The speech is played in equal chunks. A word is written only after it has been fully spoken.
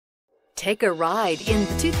Take a ride in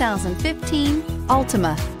the 2015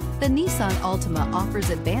 Altima. The Nissan Altima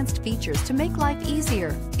offers advanced features to make life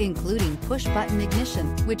easier, including push-button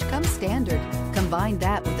ignition, which comes standard. Combine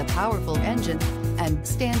that with a powerful engine and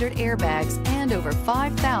standard airbags and over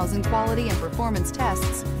 5,000 quality and performance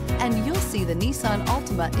tests, and you'll see the Nissan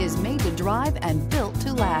Altima is made to drive and built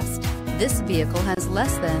to last. This vehicle has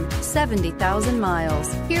less than 70,000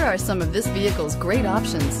 miles. Here are some of this vehicle's great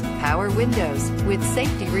options: power windows with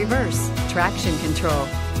safety reverse, traction control,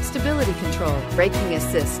 stability control, braking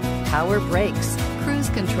assist, power brakes,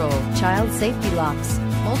 cruise control, child safety locks,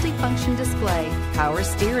 multifunction display, power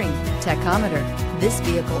steering, tachometer. This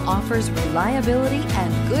vehicle offers reliability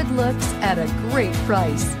and good looks at a great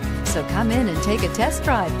price. So come in and take a test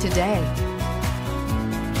drive today.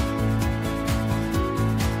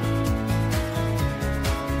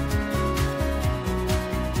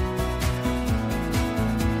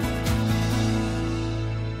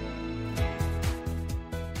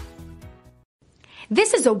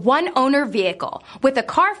 This is a one-owner vehicle with a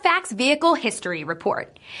CARFAX Vehicle History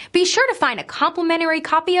Report. Be sure to find a complimentary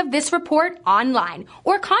copy of this report online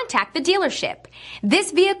or contact the dealership.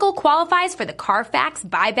 This vehicle qualifies for the CARFAX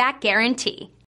Buyback Guarantee.